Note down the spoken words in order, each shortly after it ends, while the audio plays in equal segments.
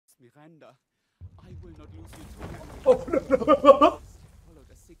Miranda. I will not lose you too. Oh, no. Follow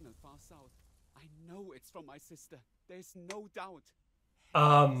the signal far south. I know it's from my sister. There's no doubt.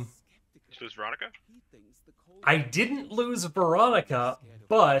 Did you lose Veronica? I didn't lose Veronica,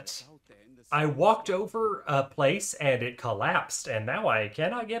 but I walked over a place and it collapsed, and now I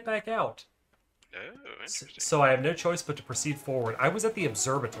cannot get back out. Oh, interesting. So I have no choice but to proceed forward. I was at the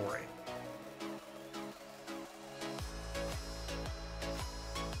observatory.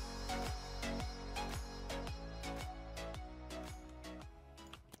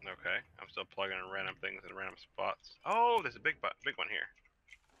 Okay, I'm still plugging in random things in random spots. Oh, there's a big one here.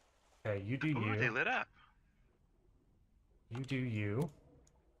 Okay, you do Ooh, you. they lit up. You do you.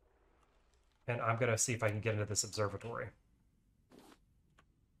 And I'm going to see if I can get into this observatory.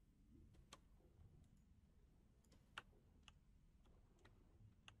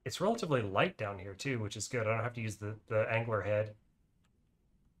 It's relatively light down here, too, which is good. I don't have to use the angler head.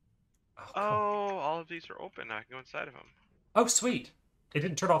 Oh, all of these are open. I can go inside of them. Oh, sweet. It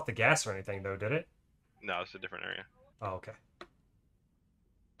didn't turn off the gas or anything, though, did it? No, it's a different area. Oh, okay.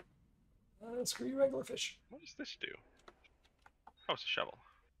 Screw you, anglerfish. What does this do? Oh, it's a shovel.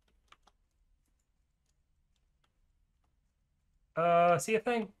 See a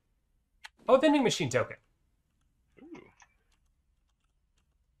thing? Oh, a vending machine token. Ooh.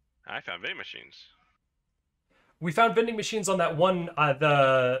 I found vending machines. We found vending machines on that one,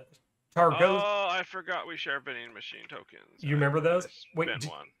 the Targo. Oh, I forgot we share vending machine tokens. You remember those? Wait,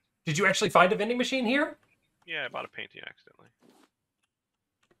 did you actually find a vending machine here? Yeah, I bought a painting accidentally.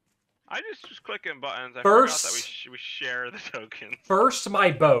 I just was clicking buttons. I First, forgot that we share the tokens. First, my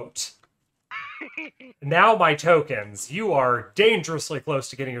boat. Now my tokens. You are dangerously close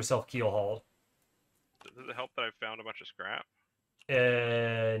to getting yourself keel hauled. Does it help that I found a bunch of scrap?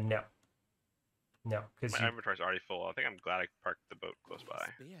 No. No, because my inventory's already full. I think I'm glad I parked the boat close by.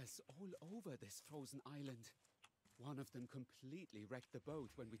 Bears all over this frozen island. One of them completely wrecked the boat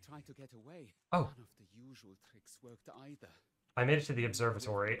when we tried to get away. Oh. None of the usual tricks worked either. I made it to the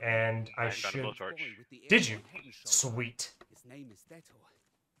observatory, and I should... Did you? Sweet. His name is Deto.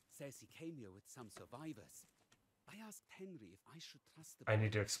 Says he came here with some survivors. I asked Henry if I should trust the boat. I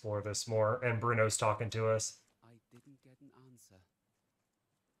need to explore this more, and Bruno's talking to us. I didn't get an answer.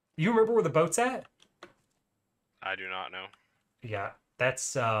 You remember where the boat's at? I do not know. Yeah,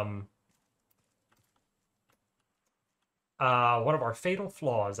 that's one of our fatal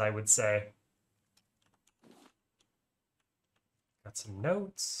flaws, I would say. Got some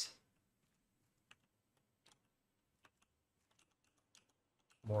notes.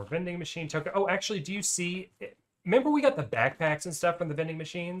 More vending machine token. Oh, actually, do you see... Remember we got the backpacks and stuff from the vending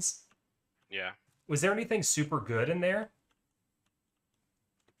machines? Yeah. Was there anything super good in there?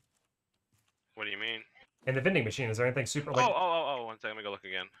 What do you mean? In the vending machine, is there anything super... Like, oh, 1 second, let me go look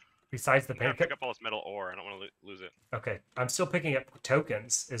again. Besides the paint... pick up all this metal ore, I don't want to lose it. Okay, I'm still picking up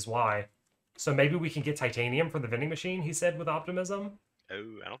tokens, is why. So maybe we can get titanium from the vending machine, he said with optimism?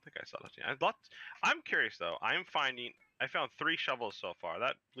 Oh, I don't think I saw that. I'm curious, though. I found 3 shovels so far.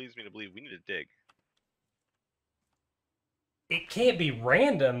 That leads me to believe we need to dig. It can't be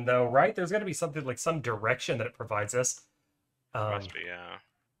random, though, right? There's got to be something like some direction that it provides us. Must be, yeah.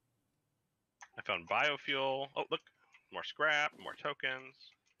 I found biofuel. Oh, look. More scrap, more tokens.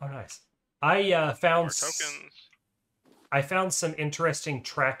 Oh, nice. I found... More tokens. I found some interesting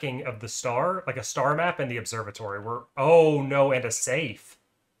tracking of the star, like a star map in the observatory. Oh, no, and a safe.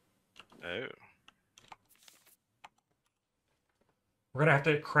 Oh. We're going to have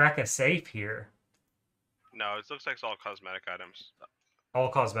to crack a safe here. No, it looks like it's all cosmetic items. All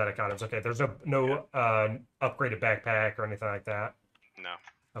cosmetic items. Okay, there's no upgraded backpack or anything like that? No.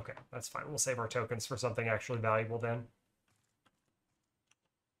 Okay, that's fine. We'll save our tokens for something actually valuable then.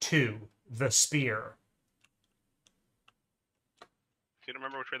 2. The spear. Do you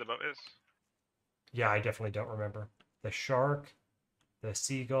remember which way the boat is? Yeah, I definitely don't remember. The shark, the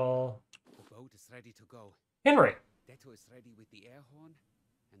seagull. The boat is ready to go. Henry! Deto is ready with the air horn,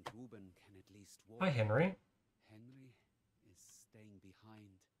 and Ruben can at least walk. Hi, Henry. Henry is staying behind.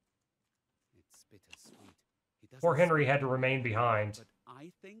 It's bittersweet. Poor Henry had to remain behind.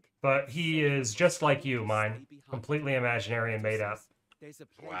 But he is just like you, mine. Completely imaginary and made up. There's a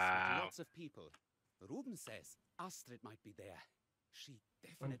place with lots of people. Ruben says Astrid might be there. She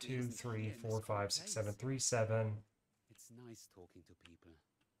definitely 1, 2, 3, 4, 5, 6, 7, 3, 7. It's nice talking to people.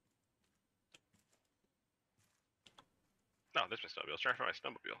 No, there's my snowmobile. Trying to find my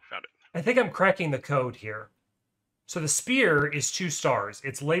snowmobile. Found it. I think I'm cracking the code here. So the spear is 2 stars.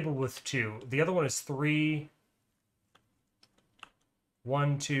 It's labeled with 2. The other one is 3.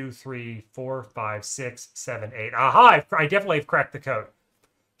 1, 2, 3, 4, 5, 6, 7, 8. Aha! I definitely have cracked the code.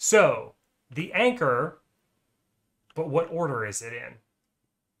 So, the anchor, but what order is it in?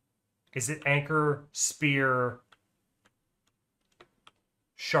 Is it anchor, spear,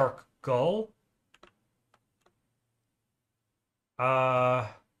 shark, gull?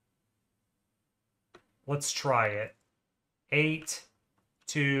 Let's try it. 8,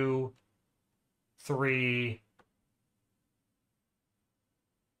 2, 3,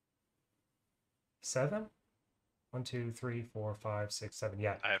 7? 1, 2, 3, 4, 5, 6, 7.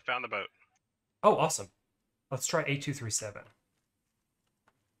 Yeah. I have found the boat. Oh, awesome. Let's try 8, 2, 3, 7.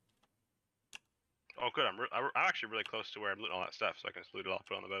 Oh, good. I'm actually really close to where I'm looting all that stuff, so I can just loot it all,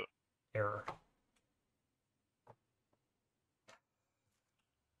 put it on the boat. Error.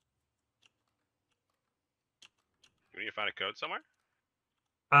 You need to find a code somewhere?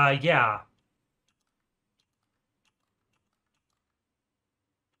 Yeah.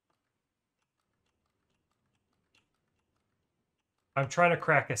 I'm trying to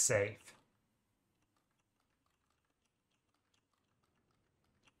crack a safe.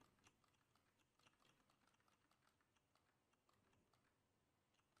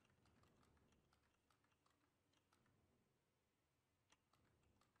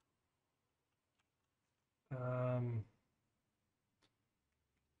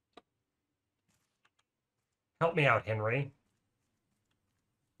 Help me out, Henry.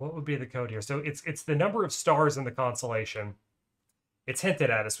 What would be the code here? So it's the number of stars in the constellation. It's hinted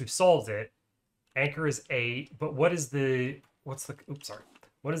at us. We've solved it. Anchor is 8, but what is the what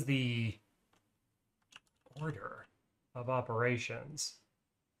is the order of operations?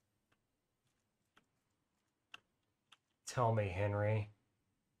 Tell me, Henry.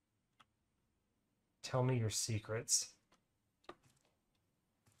 Tell me your secrets.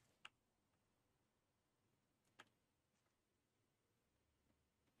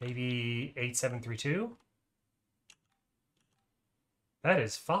 Maybe 8732? That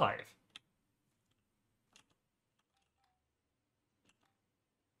is 5.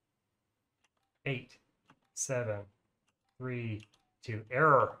 Eight, 7, 3, 2.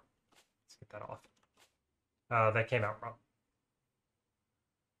 Error. Let's get that off. That came out wrong.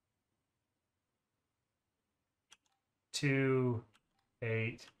 2,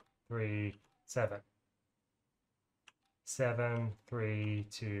 8, 3, 7. 7, 3,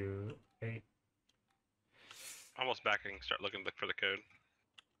 2, 8. Almost back. I can start looking for the code.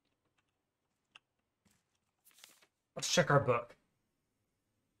 Let's check our book.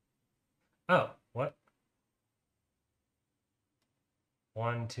 Oh, what?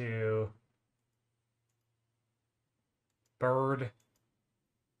 1, 2. Bird.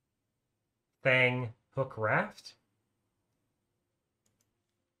 Thing. Hook, raft.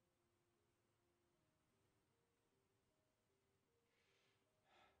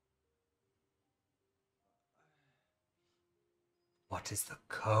 What is the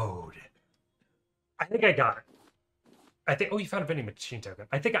code? I think I got it. I think. Oh, you found a vending machine token.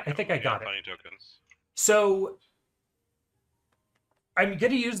 I think I got it. Tokens. So I'm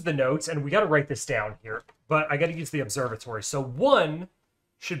gonna use the notes, and we got to write this down here. But I got to use the observatory. So 1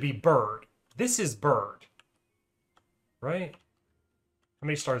 should be bird. This is bird, right? How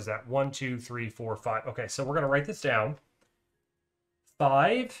many stars is that? 1, 2, 3, 4, 5. Okay, so we're gonna write this down.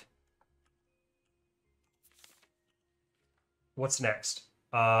 5. What's next?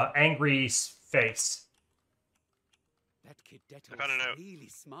 Angry face. That kid Detto I found a was note. really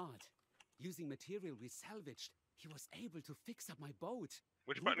smart. Using material we salvaged, he was able to fix up my boat.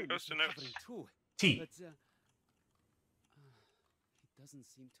 Which button Ruben goes is to notes? recovering too, T. but he doesn't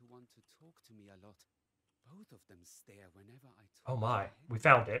seem to want to talk to me a lot. Both of them stare whenever I talk. Oh my, to we Henry.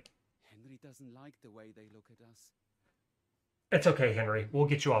 found it. Henry doesn't like the way they look at us. It's okay, Henry. We'll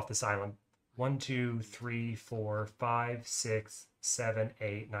get you off this island. 1, 2, 3, 4, 5, 6, 7,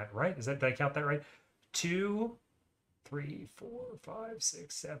 8, 9. Right? Did I count that right? 2, 3, 4, 5,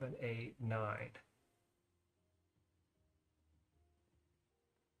 6, 7, 8, 9.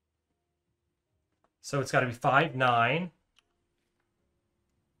 So it's got to be 5, 9.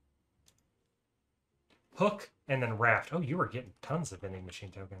 Hook and then raft. Oh, you were getting tons of vending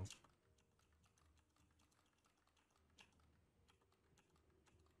machine tokens.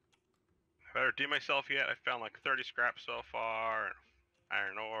 Have I redeemed myself yet? I found like 30 scraps so far.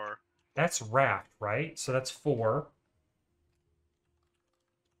 Iron ore. That's raft, right? So that's 4.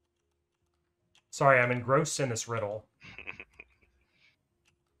 Sorry, I'm engrossed in this riddle.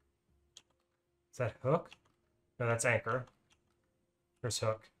 Is that hook? No, that's anchor. There's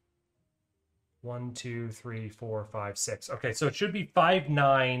hook. 1, 2, 3, 4, 5, 6. Okay, so it should be 5,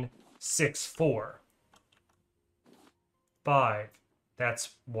 9, 6, 4. 5. That's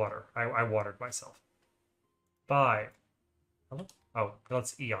water. I watered myself. 5. Hello? Oh,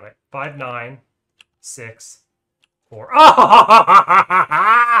 let's E on it. 5, 9, 6, 4. Oh!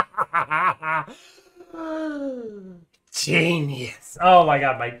 Genius. Oh my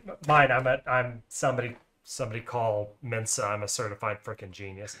god, mine. I'm somebody call Mensa. I'm a certified freaking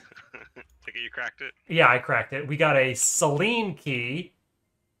genius. Think you cracked it? Yeah, I cracked it. We got a Celine key.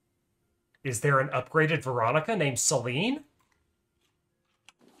 Is there an upgraded Veronica named Celine?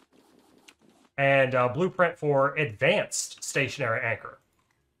 And a blueprint for advanced stationary anchor.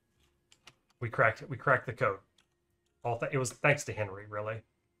 We cracked it. We cracked the code. It was thanks to Henry, really.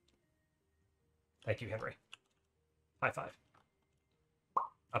 Thank you, Henry. High five.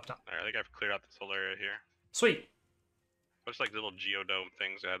 Up top. Alright, I think I've cleared out this whole area here. Sweet. Looks like little geodome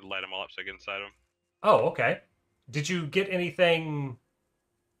things. I had to light them all up so I get inside them. Oh, okay. Did you get anything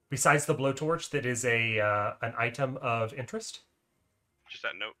besides the blowtorch that is an item of interest? Just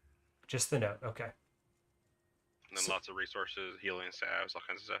that note. Just the note. Okay. And then lots of resources, healing salves, all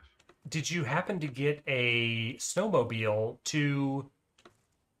kinds of stuff. Did you happen to get a snowmobile to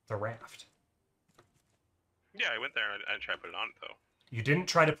the raft? Yeah, I went there and I didn't try to put it on though. You didn't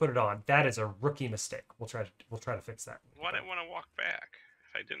try to put it on. That is a rookie mistake. We'll try to fix that. Well, I didn't want to walk back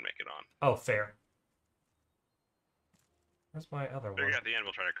if I didn't make it on. Oh, fair. Where's my other Figure one? at the end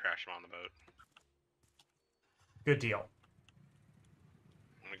we'll try to crash them on the boat. Good deal.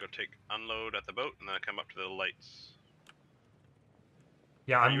 I'm gonna go unload at the boat and then I come up to the lights.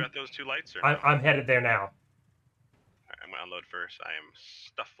 Yeah, Are you at those 2 lights or no? I'm headed there now. Alright, I'm gonna unload first. I am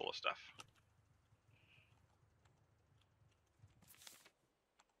stuffed full of stuff.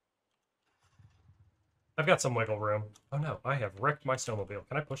 I've got some wiggle room. Oh no, I have wrecked my snowmobile.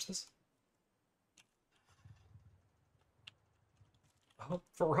 Can I push this? Oh,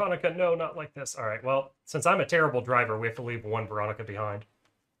 Veronica, no, not like this. All right, well, since I'm a terrible driver, we have to leave one Veronica behind.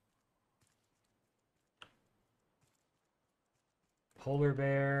 Polar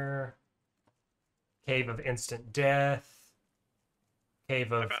bear. Cave of instant death.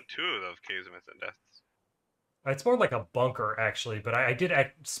 Cave of... I found 2 of those caves of instant deaths. It's more like a bunker, actually, but I did...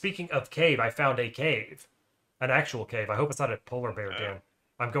 Speaking of cave, I found a cave. An actual cave. I hope it's not a polar bear den.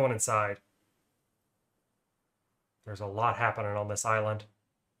 I'm going inside. There's a lot happening on this island.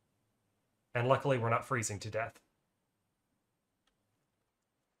 And luckily, we're not freezing to death.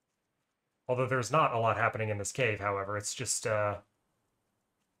 Although there's not a lot happening in this cave, however. It's just,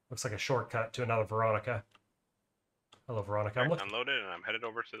 looks like a shortcut to another Veronica. Hello, Veronica. I'm unloaded and I'm headed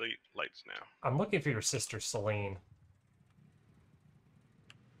over to the lights now. I'm looking for your sister, Celine.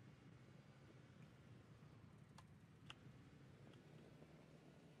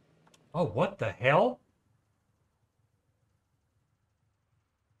 Oh, what the hell?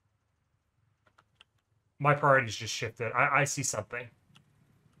 My priorities just shifted. I see something.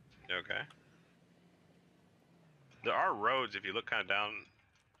 Okay. There are roads if you look kind of down.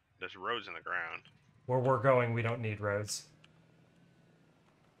 There's roads in the ground. Where we're going, we don't need roads.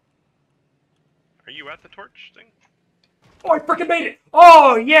 Are you at the torch thing? Oh, I freaking made it!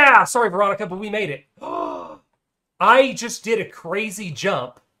 Oh, yeah! Sorry, Veronica, but we made it. I just did a crazy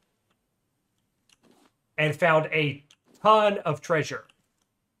jump and found a ton of treasure.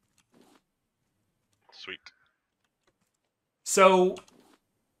 Sweet. So,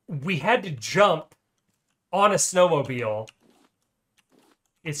 we had to jump on a snowmobile.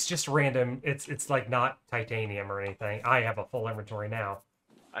 It's just random. It's like not titanium or anything. I have a full inventory now.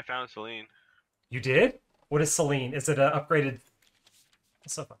 I found Celine. You did? What is Celine? Is it an upgraded...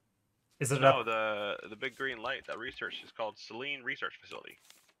 What's up? Is it No, the big green light, that research is called Celine Research Facility.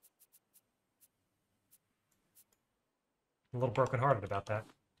 I'm a little brokenhearted about that.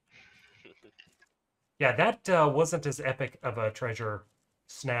 Yeah, that wasn't as epic of a treasure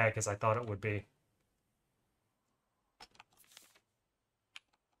snag as I thought it would be.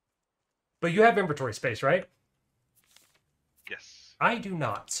 But you have inventory space, right? Yes. I do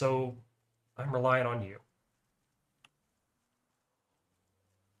not, so I'm relying on you.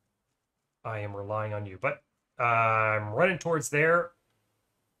 I am relying on you. But I'm running towards there.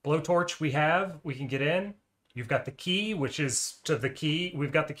 Blowtorch we have. We can get in. You've got the key, which is to the key.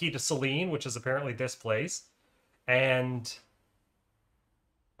 We've got the key to Celine, which is apparently this place. And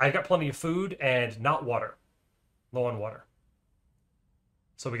I got plenty of food and not water. Low on water.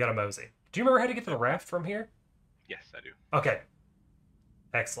 So we got a mosey. Do you remember how to get to the raft from here? Yes, I do. Okay.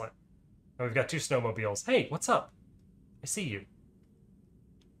 Excellent. And we've got 2 snowmobiles. Hey, what's up? I see you.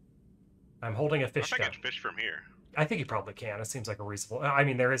 I'm holding a fish I gun. can fish from here. I think you probably can. It seems like a reasonable... I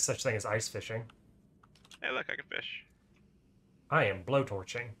mean, there is such thing as ice fishing. Hey, look, I can fish. I am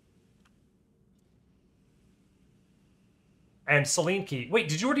blowtorching. And Celine key. Wait,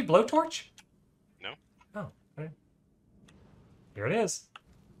 did you already blowtorch? No. Oh. Okay. Here it is.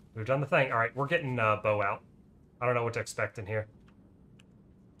 We've done the thing. All right, we're getting bow out. I don't know what to expect in here.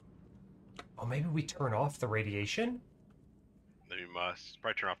 Oh, maybe we turn off the radiation? Then you must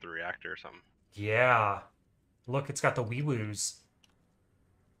probably turn off the reactor or something. Yeah. Look, it's got the wee-woos.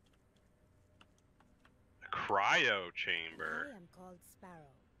 A cryo chamber. I am called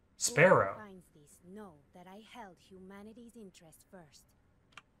Sparrow. Sparrow. Whoever finds this know that I held humanity's interest first.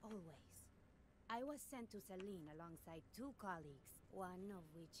 Always. I was sent to Selene alongside 2 colleagues, one of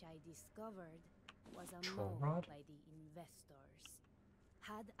which I discovered was a Troll mole rod? by the investors.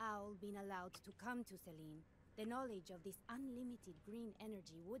 Had Owl been allowed to come to Selene, the knowledge of this unlimited green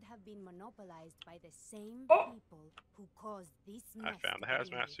energy would have been monopolized by the same people who caused this I mess. found the to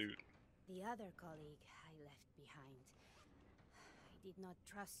hazmat begin with. suit. The other colleague I left behind. I did not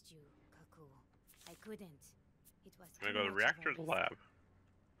trust you, Kaku. I couldn't. It was I'm too gonna go to the much of reactor or a the risk. lab.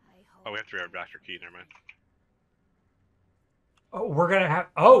 Oh, we have to grab Dr. Key. Never mind. Oh, we're gonna have.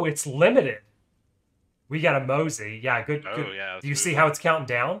 Oh, it's limited. We got a mosey. Yeah, good. Oh, good. yeah, let's Do you move see it. how it's counting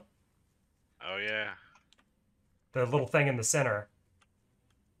down? Oh yeah. The little thing in the center.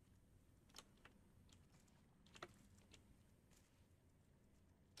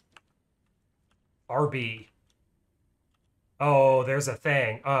 RB. Oh, there's a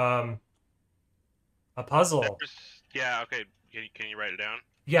thing. A puzzle. Yeah. Okay. Can you write it down?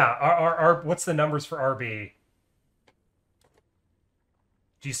 Yeah. Our what's the numbers for RB?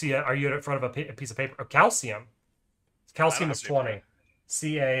 Do you see it? Are you in front of a piece of paper? Oh, calcium. Calcium have is paper. 20.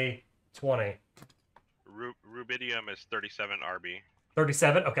 Ca 20. Rubidium is 37 RB.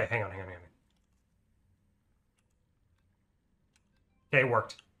 37? Okay, hang on. Okay, it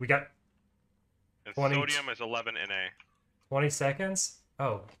worked. We got And 20 sodium is 11 Na. 20 seconds.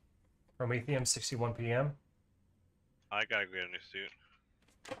 Oh, Promethium, 61 p.m. I gotta get a new suit.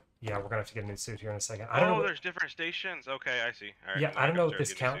 Yeah, we're gonna have to get a new suit here in a second. I don't know. Oh, there's different stations. Okay, I see. All right. Yeah, then I don't go know what upstairs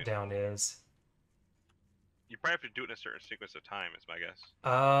this and get a new suit. countdown is. You probably have to do it in a certain sequence of time, is my guess.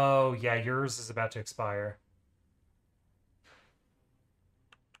 Oh, yeah, yours is about to expire.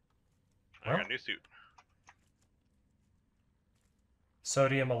 I Well. got a new suit.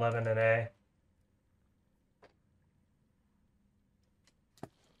 Sodium 11 Na.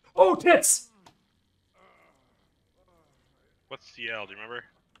 Oh, tits! What's CL? Do you remember?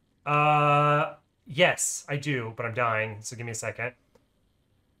 Yes, I do, but I'm dying, so give me a second.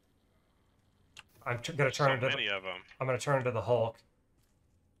 I'm gonna turn So into many of them. I'm gonna turn into the Hulk.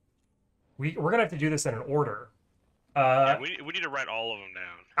 We're gonna have to do this in an order. Yeah, we need to write all of them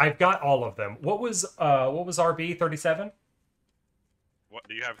down. I've got all of them. What was RB 37? What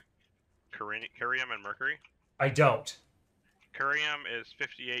do you have? Curium and mercury. I don't. Curium is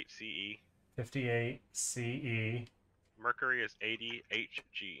 58 CE. 58 CE. Mercury is 80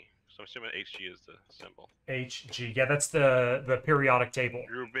 Hg. So I'm assuming Hg is the symbol. HG. Yeah, that's the periodic table.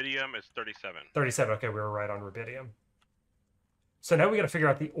 Rubidium is 37. 37. Okay, we were right on rubidium. So now we got to figure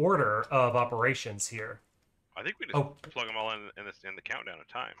out the order of operations here. I think we just plug them all in the countdown of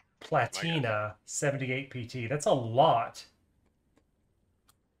time. Platina, 78 PT. That's a lot.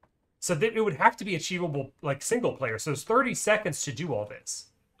 So it would have to be achievable like single player. So it's 30 seconds to do all this.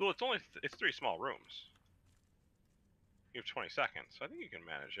 Well, it's 3 small rooms. You have 20 seconds, so I think you can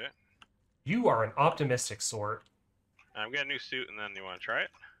manage it. You are an optimistic sort. I'm getting a new suit, and then you want to try it?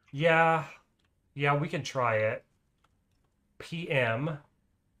 Yeah, we can try it. PM.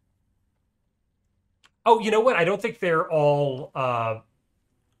 Oh, you know what? I don't think they're all. I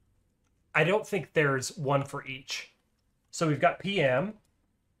don't think there's one for each. So we've got PM,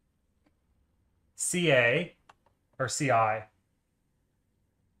 CA, or CI.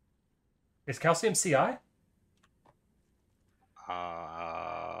 Is calcium CI? No.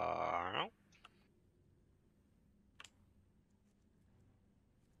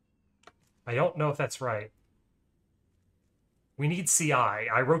 I don't know if that's right. We need CI.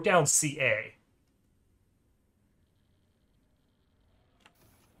 I wrote down CA.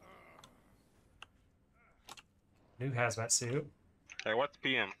 New hazmat suit. Hey, what's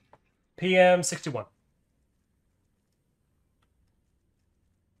PM? PM 61.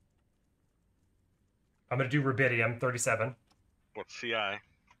 I'm going to do rubidium 37. What's CI?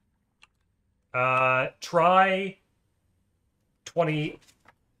 Try 20.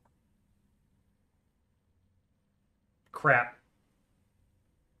 Crap.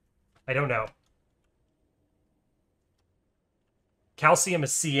 I don't know. Calcium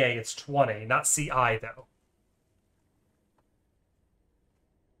is Ca, it's 20, not Ci though.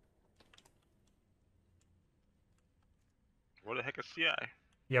 What the heck is CI?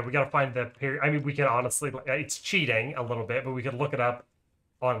 Yeah, we gotta find the period. I mean, we can honestly, it's cheating a little bit, but we could look it up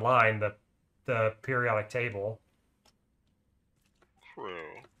online, the periodic table.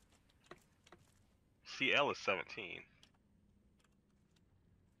 True. CL is 17.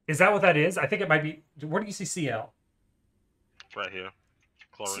 Is that what that is? I think it might be. Where do you see CL? It's right here.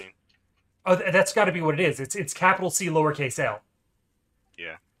 Chlorine. Oh, that's got to be what it is. It's capital C, lowercase l.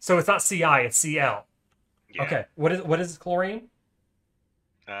 Yeah. So it's not CI, it's CL. Yeah. Okay. What is chlorine?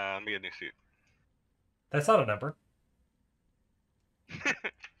 Let me get a new suit. That's not a number. I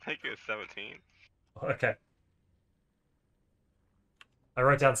think it was 17. Okay. I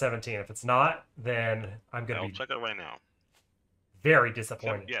wrote down 17. If it's not, then I'm gonna I'll be check it right now. very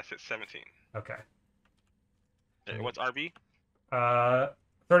disappointed. Yes, it's 17. Okay. Hey, what's RB?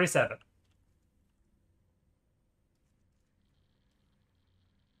 37.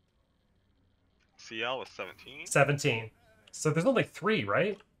 CL was 17. 17. So there's only 3,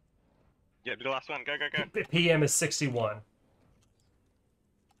 right? Yeah, do the last one. Go, go, go. PM is 61.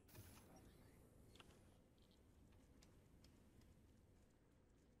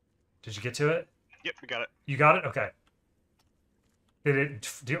 Did you get to it? Yep, we got it. You got it? Okay. Did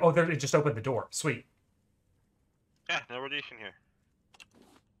it... Oh, there, it just opened the door. Sweet. Yeah, no radiation here.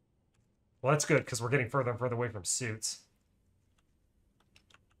 Well, that's good, because we're getting further and further away from suits.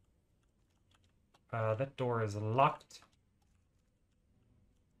 That door is locked.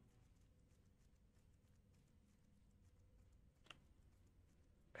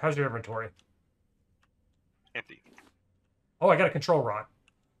 How's your inventory? Empty. Oh, I got a control rod.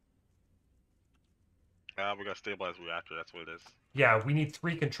 We got stabilized reactor. That's what it is. Yeah, we need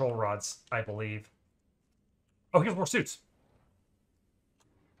 3 control rods, I believe. Oh, here's more suits.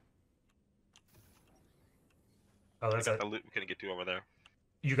 Oh, I that's got it. the loot we couldn't get to over there.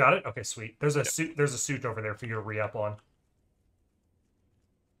 You got it? Okay, sweet. There's a Yep. suit. There's a suit over there for you to re-up on.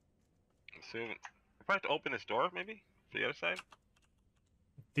 Soon. If I have to open this door, maybe for the other side.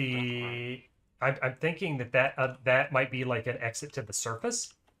 I'm thinking that might be like an exit to the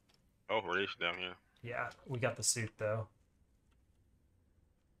surface. Oh, radiation down here. Yeah, we got the suit though.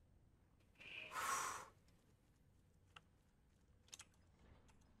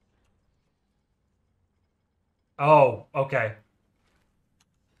 Oh, okay.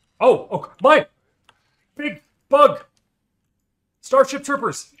 Oh, my big bug. Starship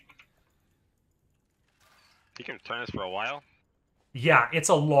Troopers. You can turn this for a while. Yeah, it's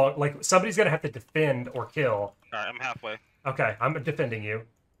a long, like, somebody's gonna have to defend or kill. Alright, I'm halfway. Okay, I'm defending you.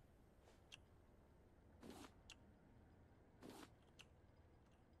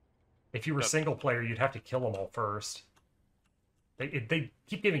 If you were Yep. single player, you'd have to kill them all first. They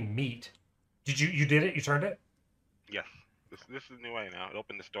keep giving meat. You did it? You turned it? Yes. This is the new way now. It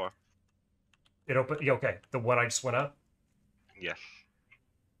opened this door. It opened. Yeah, okay, the one I just went up. Yes.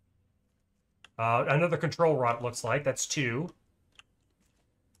 Another control rod. It looks like that's 2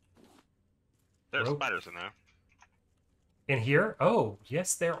 There's Rope. spiders in there. in here. Oh,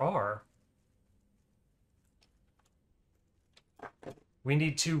 yes, there are. We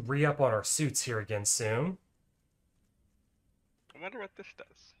need to re-up on our suits here again soon. I wonder what this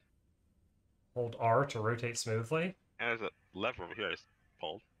does. Hold R to rotate smoothly. And there's a lever over here I just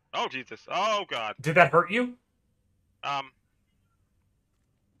pulled. Oh, Jesus. Oh, God. Did that hurt you? Um,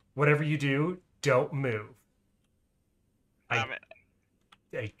 Whatever you do, don't move. I I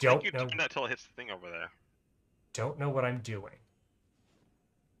think don't you know. turn that till it hits the thing over there. Don't know what I'm doing.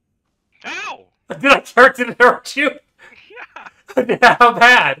 Ow! Did it hurt you? Yeah. How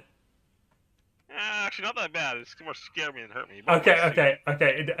bad? Actually, not that bad. It's more scared me than hurt me. But Okay.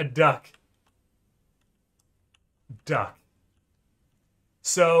 A duck. Duck.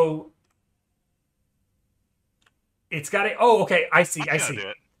 So it's got to. Oh, okay. I see. I'm gonna do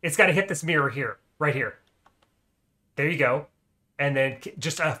it. It's got to hit this mirror here, right here. There you go. And then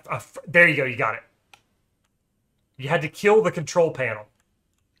just there you go. You got it. You had to kill the control panel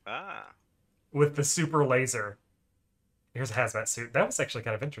Ah. with the super laser. Here's a hazmat suit. That was actually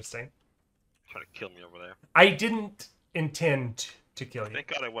kind of interesting. Trying to kill me over there. I didn't intend to kill you. Thank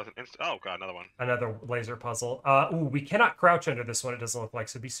God it wasn't Oh, God, another one. Another laser puzzle. Ooh, we cannot crouch under this one, it doesn't look like,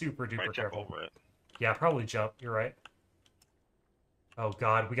 so be super duper Right, jump careful. over it. Yeah, probably jump. You're right. Oh,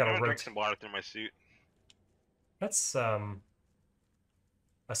 God, we got I'm to gonna drink rotate. some water through my suit. That's, a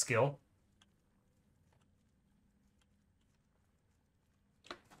skill.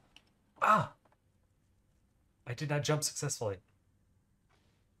 Ah! I did not jump successfully.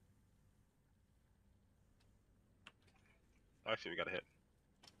 Oh, I see, we got a hit.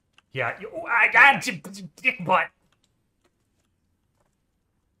 Yeah, I got you, dick butt.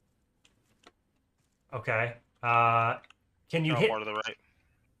 Okay. Can you Oh, hit? more to the right.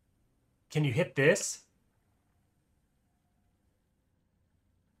 Can you hit this?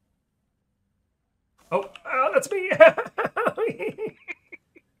 Oh, that's me.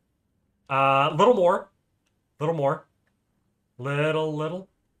 Little more. Little more. Little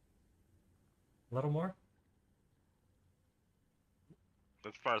more.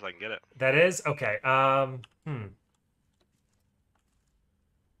 As far as I can get it. That is? Okay.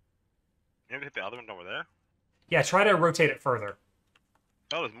 Maybe hit the other one over there? Yeah, try to rotate it further.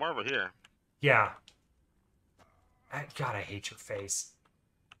 Oh, there's more over here. Yeah. God, I hate your face.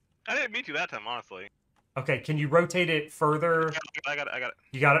 I didn't mean to that time, honestly. Okay, can you rotate it further? I got it.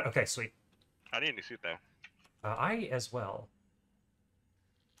 You got it? Okay, sweet. I need a new suit, though. I as well.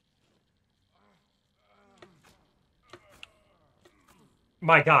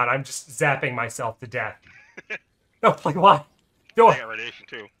 My God, I'm just zapping myself to death. No, like what? Do I it. got radiation,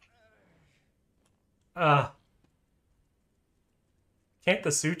 too. Can't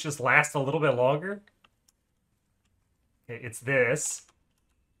the suit just last a little bit longer? Okay, it's this.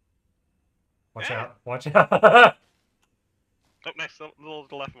 Watch Yeah. out. Watch out. Oh, nice. A little to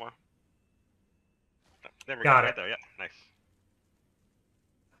the left more. There we Got go. it. Right there. Yeah, nice.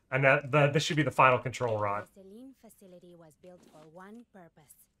 And this should be the final control rod. The Selene facility was built for one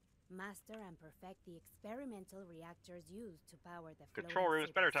purpose: master and perfect the experimental reactors used to power the Control floating room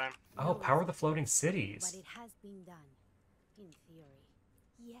is better cities. time. Oh, No power the easy floating task, cities. But it has been done, in theory.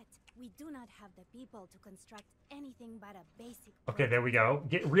 Yet, we do not have the people to construct anything but a basic. Okay, there we go.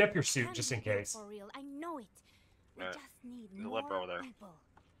 Re-up your It suit can just be in built case. For real, I know it. We Right. just need There's a more leper over there. people.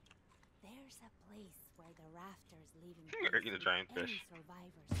 There's a place where the rafters live in You're eating a peace giant with any fish.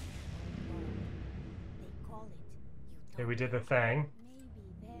 survivors of the world. They call it Okay, we did the utopia. thing.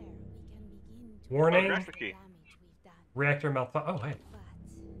 Maybe there we can begin to Warning. reverse Oh, the key. damage we've done. Reactor malfunction. Oh, hey. But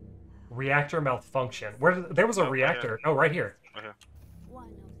Reactor malfunction. Where? There was a Oh, right here. reactor. Oh, right here. Right here. one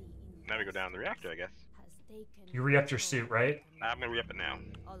of the Now we go down the reactor, I guess. has taken You re-upped your control suit, right? of the I'm gonna re-up it now.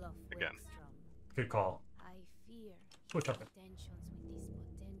 Olaf Again. Wickstrom. Good call. I fear What's up? tensions with this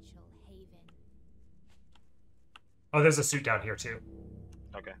potential haven. Oh, there's a suit down here too.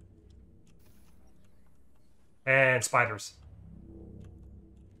 Okay. And spiders.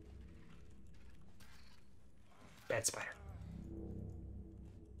 Bad spider.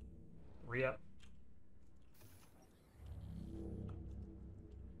 Re-up.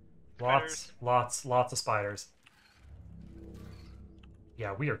 Lots of spiders.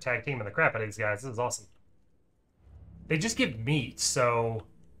 Yeah, we are tag teaming the crap out of these guys. This is awesome. They just give meat, so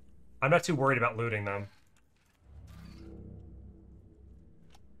I'm not too worried about looting them.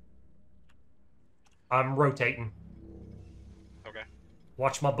 I'm rotating. Okay.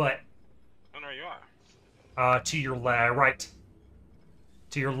 Watch my butt. Oh, no, you are. To your right.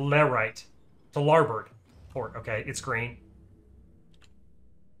 To your right. To larboard. Port. Okay, it's green.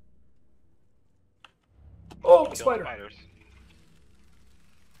 Oh, Kill spider. Spiders.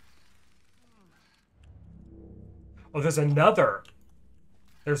 Oh, there's another.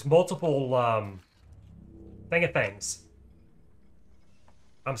 There's multiple thing of things.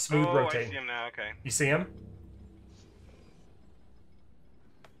 I'm smooth Oh, rotating. I see him now. Okay. You see him?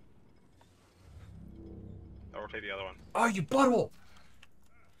 I'll rotate the other one. Oh, you butthole!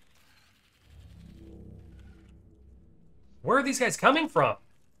 Where are these guys coming from?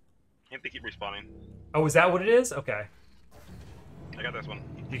 I think they keep respawning. Oh, is that what it is? Okay. I got this one.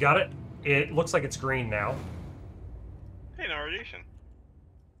 You got it? It looks like it's green now. Hey, no radiation.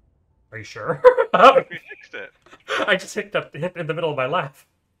 Are you sure? We fixed it. I just hit in the middle of my laugh.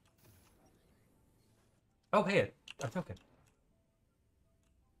 Oh, hey, a token.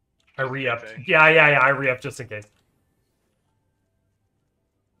 I re-upped. Okay. Yeah, I re-upped just in case.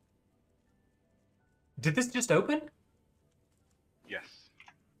 Did this just open? Yes.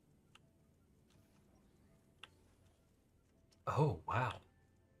 Oh, wow.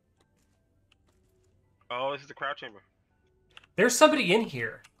 Oh, this is the crowd chamber. There's somebody in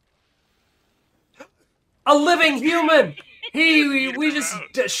here. A living human! We just...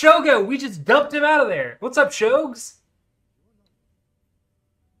 Shogo, we just dumped him out of there. What's up, Shogs?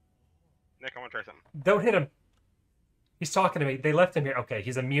 Nick, I want to try something. Don't hit him. He's talking to me. They left him here. Okay,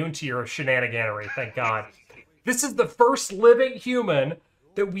 he's immune to your shenaniganery, thank God. This is the first living human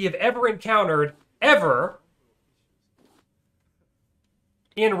that we have ever encountered, ever,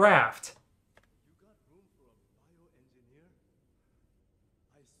 in Raft. You got room for a bioengineer?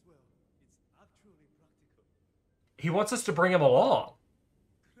 I swear, it's actually practical. He wants us to bring him along.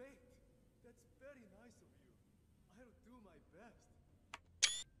 Great! That's very nice of you. I'll do my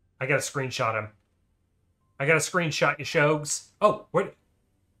best. I gotta screenshot him. I gotta screenshot you, Shogs. Oh, what?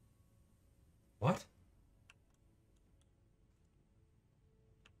 What?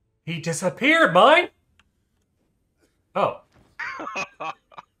 He disappeared, mine? Oh.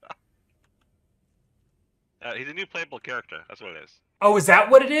 He's a new playable character. That's what it is. Oh, is that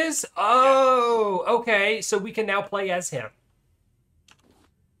what it is? Oh, okay. So we can now play as him.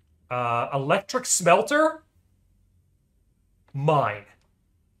 Electric Smelter? Mine.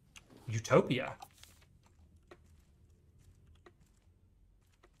 Utopia.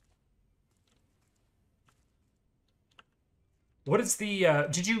 What is the,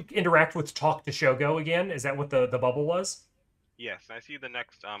 did you interact with Talk to Shogo again? Is that what the bubble was? Yes, I see the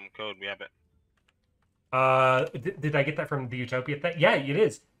next code. We have it. Did I get that from the Utopia thing? Yeah, it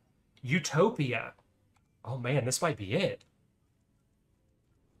is. Utopia. Oh man, this might be it.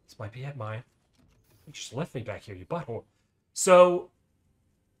 This might be it, mine. You just left me back here, you butthole. So,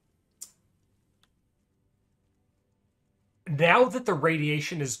 now that the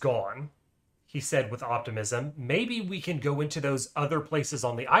radiation is gone, he said with optimism, maybe we can go into those other places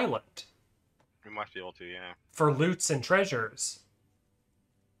on the island. We must be able to, yeah. For loots and treasures.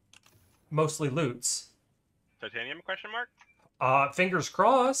 Mostly loots. Titanium, question mark? Fingers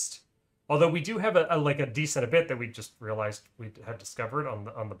crossed. Although we do have a decent bit that we just realized we had discovered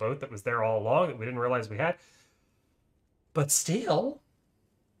on the boat that was there all along that we didn't realize we had. But still,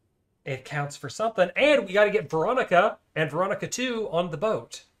 it counts for something. And we got to get Veronica and Veronica 2 on the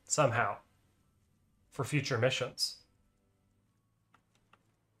boat somehow for future missions.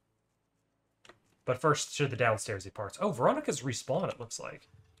 But first to the downstairsy parts. Oh, Veronica's respawn, it looks like.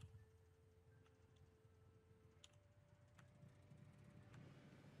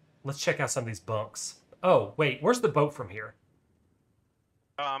 Let's check out some of these bunks. Oh, wait, where's the boat from here?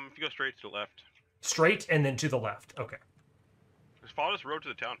 If you go straight to the left. Straight and then to the left. Okay. Just follow this road to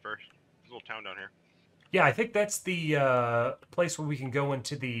the town first. There's a little town down here. Yeah, I think that's the place where we can go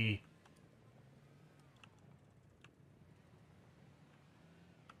into the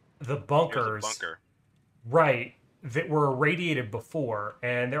bunkers. Here's a bunker. Right, that were irradiated before,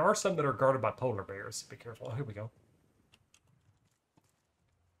 and there are some that are guarded by polar bears. Be careful. Oh, here we go.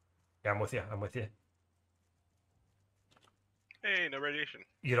 Yeah, I'm with you. I'm with you. Hey, no radiation.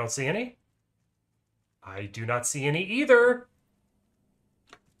 You don't see any? I do not see any either.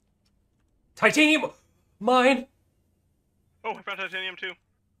 Titanium! Mine! Oh, I found titanium too.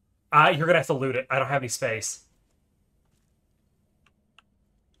 You're gonna have to loot it. I don't have any space.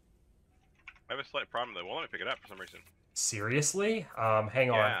 I have a slight problem. They won't let me pick it up for some reason. Seriously?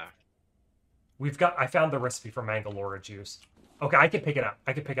 Hang on. Yeah. I found the recipe for Mangalore juice. Okay, I can pick it up.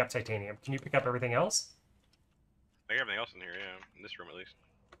 I can pick up titanium. Can you pick up everything else? I got everything else in here, yeah. In this room, at least.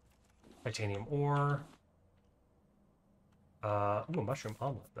 Titanium ore. Ooh, a mushroom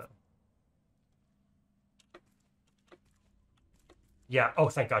omelet, though. Yeah, oh,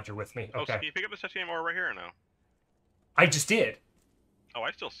 thank God you're with me. Oh, Okay. so can you pick up this titanium ore right here or no? I just did. Oh,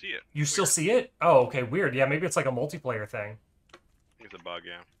 I still see it. You still see it? Oh, okay, weird. Yeah, maybe it's like a multiplayer thing. It's a bug,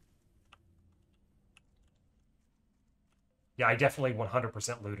 yeah. Yeah, I definitely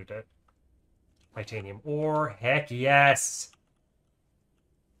 100% looted it. Titanium ore. Heck yes.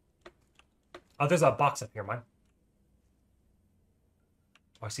 Oh, there's a box up here, mine.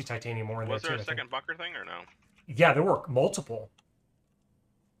 Oh, I see titanium ore in there, Was there too. a second bunker thing or no? Yeah, there were multiple.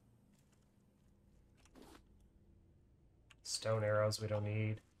 Stone arrows we don't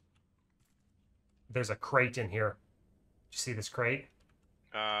need. There's a crate in here. Did you see this crate?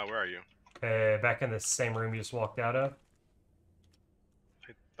 Where are you? Back in the same room you just walked out of.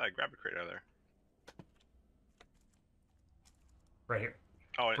 I thought I grabbed a crate out of there. Right here.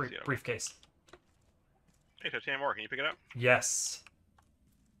 Oh, I didn't see it. Okay. Briefcase. Hey, titanium ore, can you pick it up? Yes.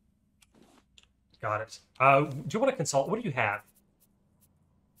 Got it. Do you want to consult? What do you have?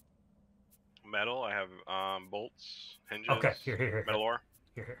 Metal, I have bolts, hinges. Okay, here. Metal ore.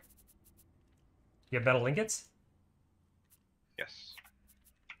 Here. You have metal ingots? Yes.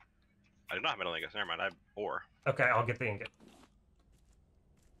 I do not have metal ingots. Never mind. I have ore. Okay, I'll get the ingot.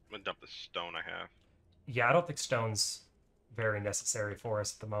 I'm gonna dump the stone I have. Yeah, I don't think stone's very necessary for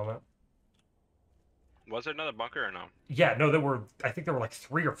us at the moment. Was there another bunker or no? Yeah, no, I think there were like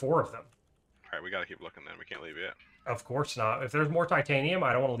 3 or 4 of them. Alright, we gotta keep looking then. We can't leave it. Of course not. If there's more titanium,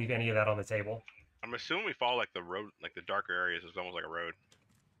 I don't want to leave any of that on the table. I'm assuming we follow like the road, like the darker areas. It's almost like a road.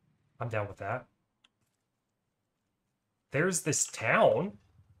 I'm down with that. There's this town.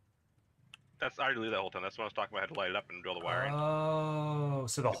 I already leave that whole town. That's what I was talking about. I had to light it up and drill the wiring. Oh,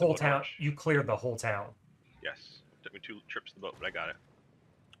 so the Get the whole boat town, torch. you cleared the whole town. Yes. Took me 2 trips to the boat, but I got it.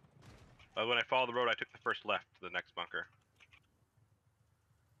 When I followed the road, I took the first left to the next bunker.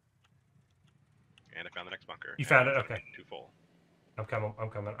 And I found the next bunker. You found And it? it's Okay. Too full. I'm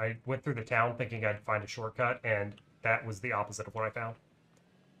coming. I went through the town thinking I'd find a shortcut, and that was the opposite of what I found.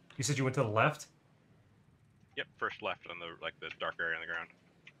 You said you went to the left? Yep, first left on the the dark area on the ground.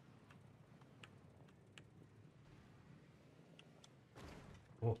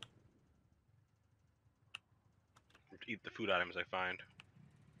 Cool. Eat the food items I find.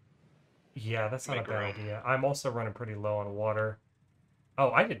 Yeah, that's not a Make bad room. idea. I'm also running pretty low on water.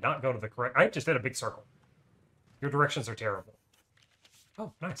 Oh, I did not go to the correct... I just did a big circle. Your directions are terrible.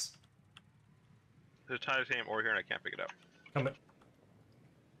 Oh, nice. There's a titanium ore here and I can't pick it up. Come in.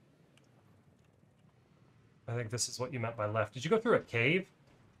 I think this is what you meant by left. Did you go through a cave?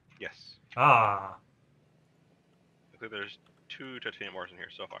 Yes. Ah. I think there's 2 titanium ores in here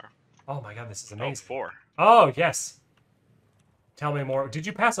so far. Oh my god, this is Oh, amazing. 4. Oh, yes. Tell me more. Did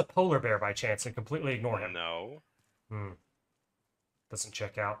you pass a polar bear by chance and completely ignore him? No. Hmm. Doesn't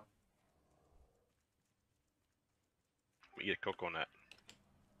check out. Eat a cocoa nut.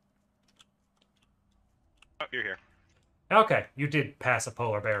 Oh, you're here. Okay, you did pass a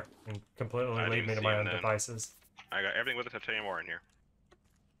polar bear and completely I didn't leave me to see my him own then. devices. I got everything with a titanium ore in here.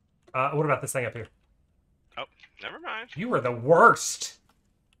 What about this thing up here? Oh, never mind. You were the worst.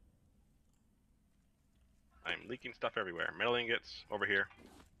 I'm leaking stuff everywhere. Metal ingots over here.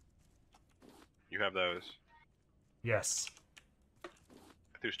 You have those. Yes. I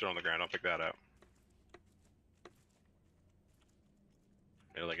threw stone on the ground. I'll pick that up.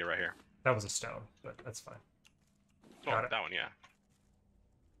 Metal ingot right here. That was a stone, but that's fine. Oh, Got it. that one, yeah.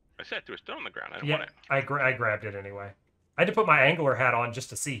 I said I threw a stone on the ground. I didn't Yeah, want it. I grabbed it anyway. I had to put my angler hat on just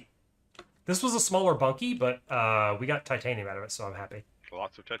to see. This was a smaller bunkie, but we got titanium out of it, so I'm happy.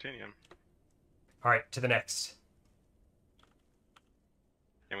 Lots of titanium. All right, to the next.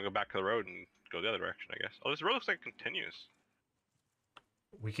 And we go back to the road and go the other direction, I guess. Oh, this road looks like it continues.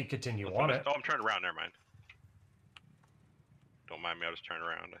 We could continue Let's on almost- it. Oh, I'm turned around. Never mind. Don't mind me. I'll just turn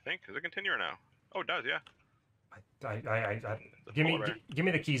around. I think. Does it continue or no? Oh, it does. Yeah. The Give me polar bear. give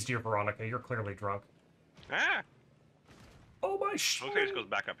me the keys to your Veronica. You're clearly drunk. Ah. Oh my Looks like it just goes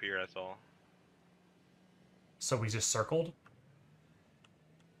back up here. That's all. So we just circled.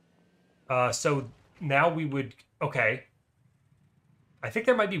 So now we would. Okay. I think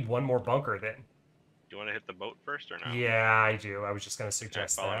there might be one more bunker then. Do you want to hit the boat first or no? Yeah, I do. I was just gonna Yeah,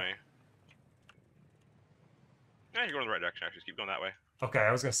 suggest follow that. me. Yeah, you're going the right direction. Actually, just keep going that way. Okay,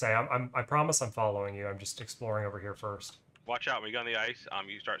 I was gonna say I promise I'm following you. I'm just exploring over here first. Watch out when you get on the ice.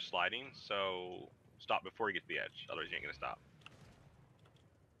 You start sliding. So stop before you get to the edge. Otherwise, you ain't gonna stop.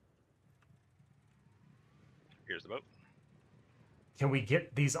 Here's the boat. Can we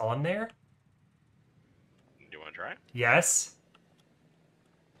get these on there? Do you want to try? Yes.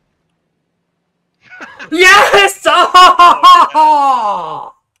 Yes!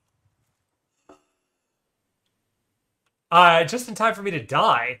 Oh! Just in time for me to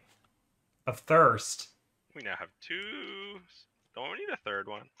die of thirst. We now have 2. Don't we need a third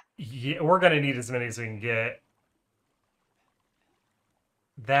one? Yeah, we're gonna need as many as we can get.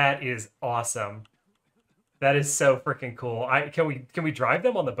 That is awesome. That is so freaking cool. Can we drive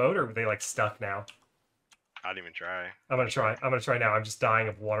them on the boat, or are they like stuck now? I didn't even try. I'm gonna try. I'm gonna try now. I'm just dying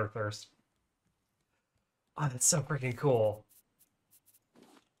of water thirst. Oh, that's so freaking cool.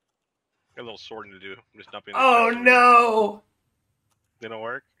 Got a little sorting to do. I'm just dumping. Oh no! They don't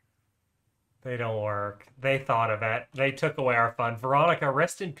work. They don't work. They thought of it. They took away our fun. Veronica,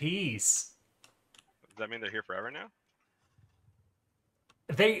 rest in peace. Does that mean they're here forever now?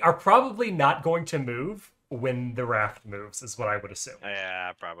 They are probably not going to move when the raft moves, is what I would assume.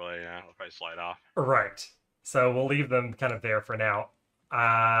 Yeah, probably. Yeah, I'll probably slide off. Right. So we'll leave them kind of there for now.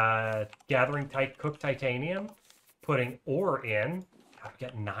 Gathering cooked titanium, putting ore in. I've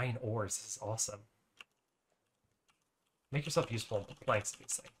got 9 ores. This is awesome. Make yourself useful and put planks in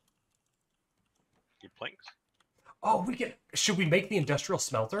these things. Need planks. Oh, should we make the industrial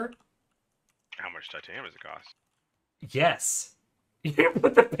smelter? How much titanium does it cost? Yes. You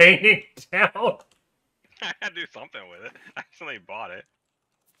put the painting down. I had to do something with it. I accidentally bought it.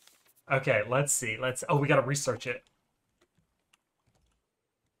 Okay, let's see. Oh, we gotta research it.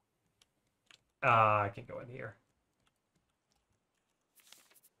 I can go in here.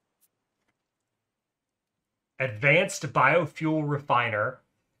 Advanced biofuel refiner,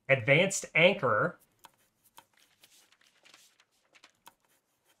 advanced anchor,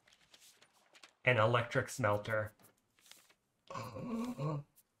 and electric smelter.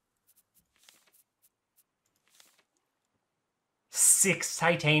 6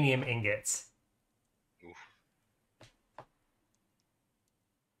 titanium ingots. Oof.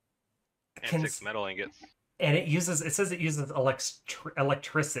 Can- And 6 metal ingots. And it says it uses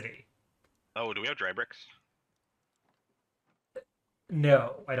electricity. Oh, do we have dry bricks?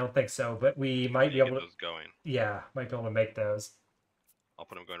 No, I don't think so, but we might be You able get to. those going. Yeah, might be able to make those. I'll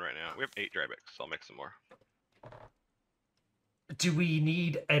put them going right now. We have 8 dry bricks, so I'll make some more. Do we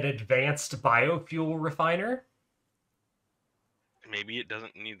need an advanced biofuel refiner? Maybe it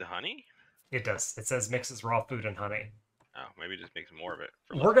doesn't need the honey? It does. It says mixes raw food and honey. Oh, maybe it just makes more of it.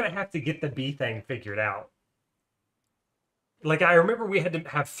 We're gonna have to get the bee thing figured out. Like, I remember we had to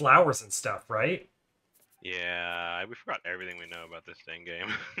have flowers and stuff, right? Yeah, we forgot everything we know about this dang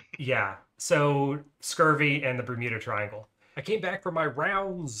game. Yeah. So, scurvy and the Bermuda Triangle. I came back from my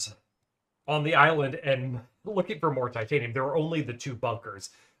rounds on the island and looking for more titanium. There were only the 2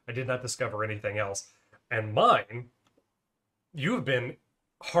 bunkers. I did not discover anything else. And mine, you have been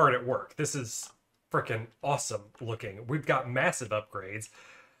hard at work. This is freaking awesome looking. We've got massive upgrades.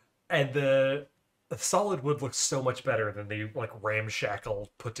 And the solid wood looks so much better than the like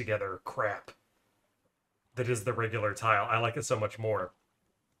ramshackle put together crap that is the regular tile. I like it so much more.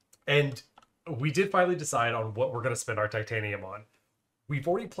 And we did finally decide on what we're going to spend our titanium on. We've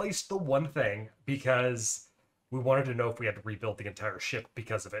already placed the one thing because we wanted to know if we had to rebuild the entire ship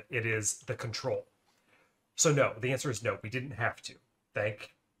because of it. It is the control. So no, the answer is no, we didn't have to.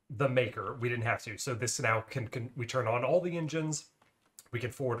 Thank the maker, we didn't have to. So this now can we turn on all the engines, we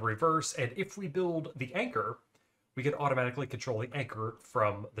can forward reverse, and if we build the anchor, we can automatically control the anchor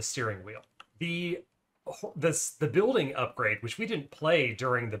from the steering wheel. The building upgrade, which we didn't play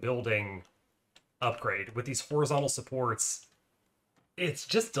during the building upgrade, with these horizontal supports, it's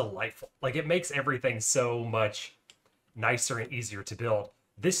just delightful. Like, it makes everything so much nicer and easier to build.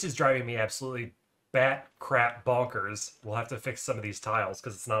 This is driving me absolutely bat crap bonkers. We'll have to fix some of these tiles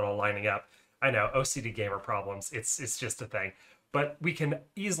because it's not all lining up. I know, OCD gamer problems. It's just a thing. But we can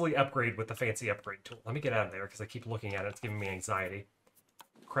easily upgrade with the fancy upgrade tool. Let me get out of there because I keep looking at it. It's giving me anxiety.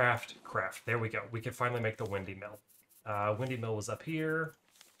 Craft. There we go. We can finally make the windy mill. Windy mill was up here.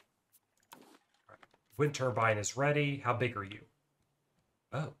 Wind turbine is ready. How big are you?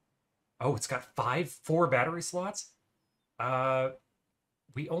 Oh, it's got 4 battery slots?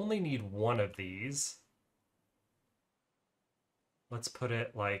 We only need one of these. Let's put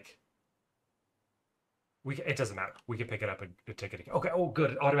it like... it doesn't matter. We can pick it up and take it again. Okay, oh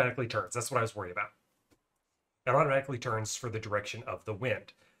good, it automatically turns. That's what I was worried about. It automatically turns for the direction of the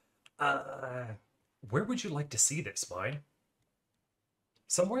wind. Where would you like to see this, mine?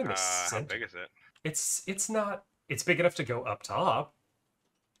 Somewhere in the center. How big is it? It's not... It's big enough to go up top.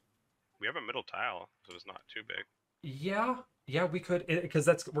 We have a middle tile, so it's not too big. Yeah, we could, because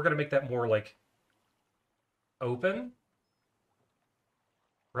we're gonna make that more like open,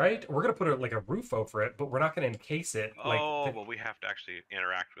 right? We're gonna put like a roof over it, but we're not gonna encase it. Oh, but we have to actually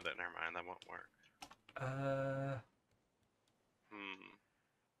interact with it. Never mind, that won't work.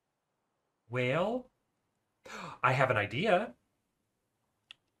 Well, I have an idea.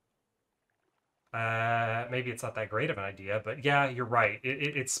 Maybe it's not that great of an idea, but yeah, you're right.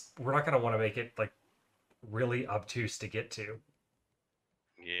 We're not gonna want to make it like really obtuse to get to.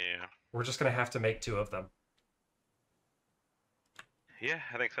 Yeah. We're just gonna have to make 2 of them. Yeah,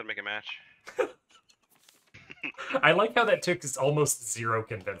 I think so. I'd make a match. I like how that took almost 0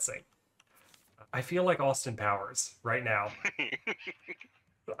 convincing. I feel like Austin Powers right now.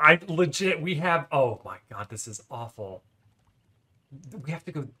 We have, oh my god, this is awful. We have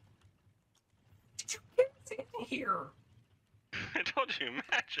to go. Did you get in here? I told you,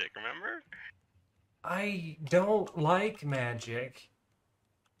 magic, remember? I don't like magic.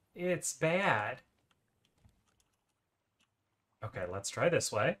 It's bad. Okay, let's try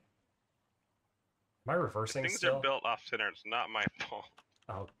this way. Am I reversing Things still? are built off center. It's not my fault.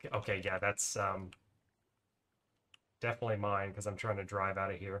 Oh, okay, yeah, that's definitely mine because I'm trying to drive out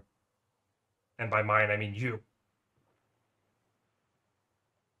of here. And by mine, I mean you.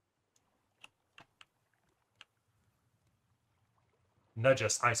 Nudge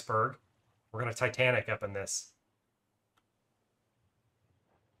us, iceberg. We're gonna Titanic up in this.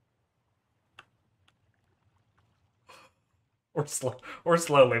 Or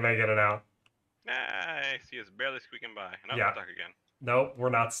slowly making it out. I see us barely squeaking by. And I'm Yeah. stuck again. Nope, we're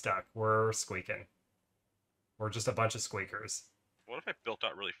not stuck. We're squeaking. We're just a bunch of squeakers. What if I built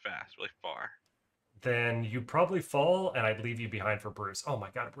out really fast, really far? Then you'd probably fall, and I'd leave you behind for Bruce. Oh my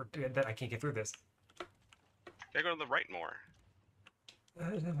god, I can't get through this. Gotta go to the right more. Do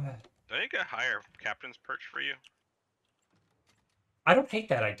I get a higher captain's perch for you? I don't hate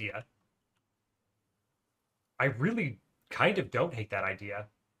that idea. I really kind of don't hate that idea.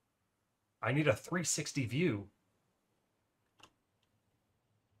 I need a 360 view.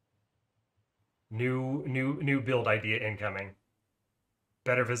 New build idea incoming.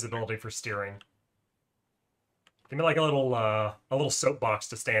 Better visibility for steering. Give me like a little soapbox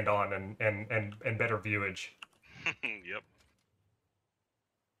to stand on and better viewage. Yep.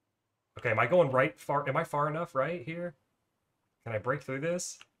 Okay, am I going far? Am I far enough right here? Can I break through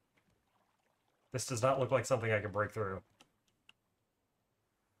this? This does not look like something I can break through.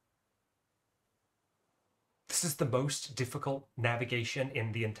 This is the most difficult navigation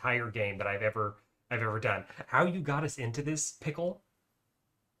in the entire game that I've ever done. How you got us into this pickle?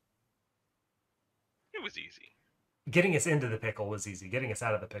 It was easy. Getting us into the pickle was easy. Getting us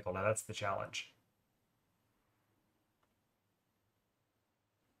out of the pickle, now that's the challenge.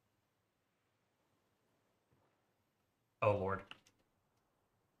 Oh, Lord.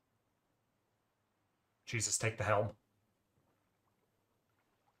 Jesus, take the helm.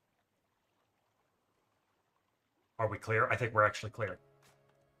 Are we clear? I think we're actually clear.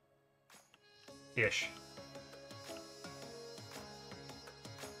 Ish.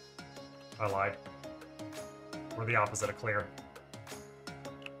 I lied. We're the opposite of clear.